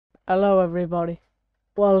Hello, everybody.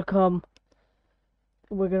 Welcome.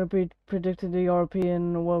 We're going to be predicting the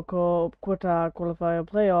European World Cup qualifier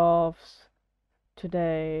playoffs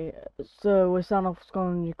today. So we're starting off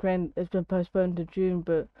Scotland and Ukraine. It's been postponed to June,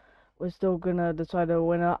 but we're still going to decide a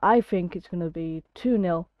winner. I think it's going to be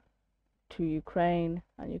 2-0 to Ukraine,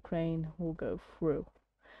 and Ukraine will go through.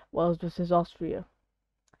 Wales versus Austria.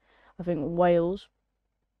 I think Wales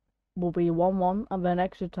will be 1-1, and then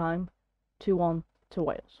extra time 2-1 to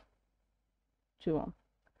Wales. 2-1.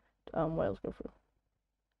 Wales go through.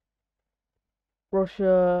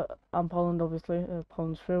 Russia and Poland, obviously.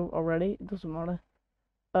 Poland's through already. It doesn't matter.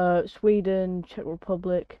 Sweden, Czech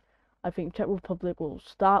Republic. I think Czech Republic will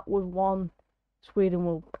start with 1. Sweden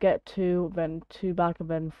will get 2, then 2 back, and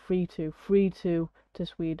then 3-2. 3-2 to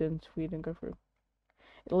Sweden. Sweden go through.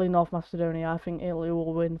 Italy, North Macedonia. I think Italy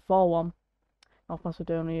will win 4-1. North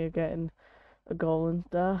Macedonia getting a goal in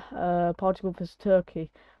there. Portugal versus Turkey.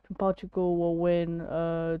 I think Portugal will win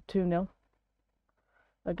 2-0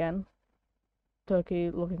 again. Turkey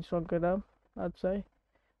looking stronger now, I'd say.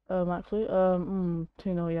 Actually, 2-0,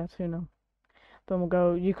 yeah, 2-0. Then we'll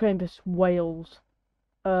go Ukraine versus Wales.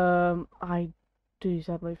 I do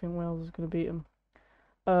sadly think Wales is going to beat them.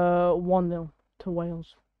 1-0 to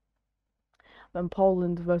Wales. Then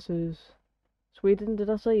Poland versus Sweden, did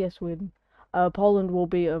I say? Yes, Sweden. Poland will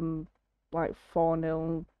beat them like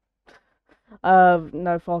 4-0.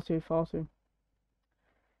 No, 4-2, 4-2.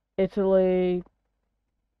 Italy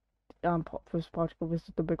versus Portugal, this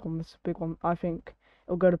is the big one, this is the big one. I think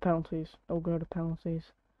it'll go to penalties. It'll be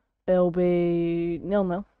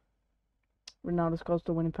 0-0. Ronaldo scores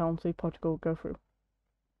the winning penalty. Portugal will go through.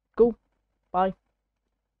 Cool. Bye.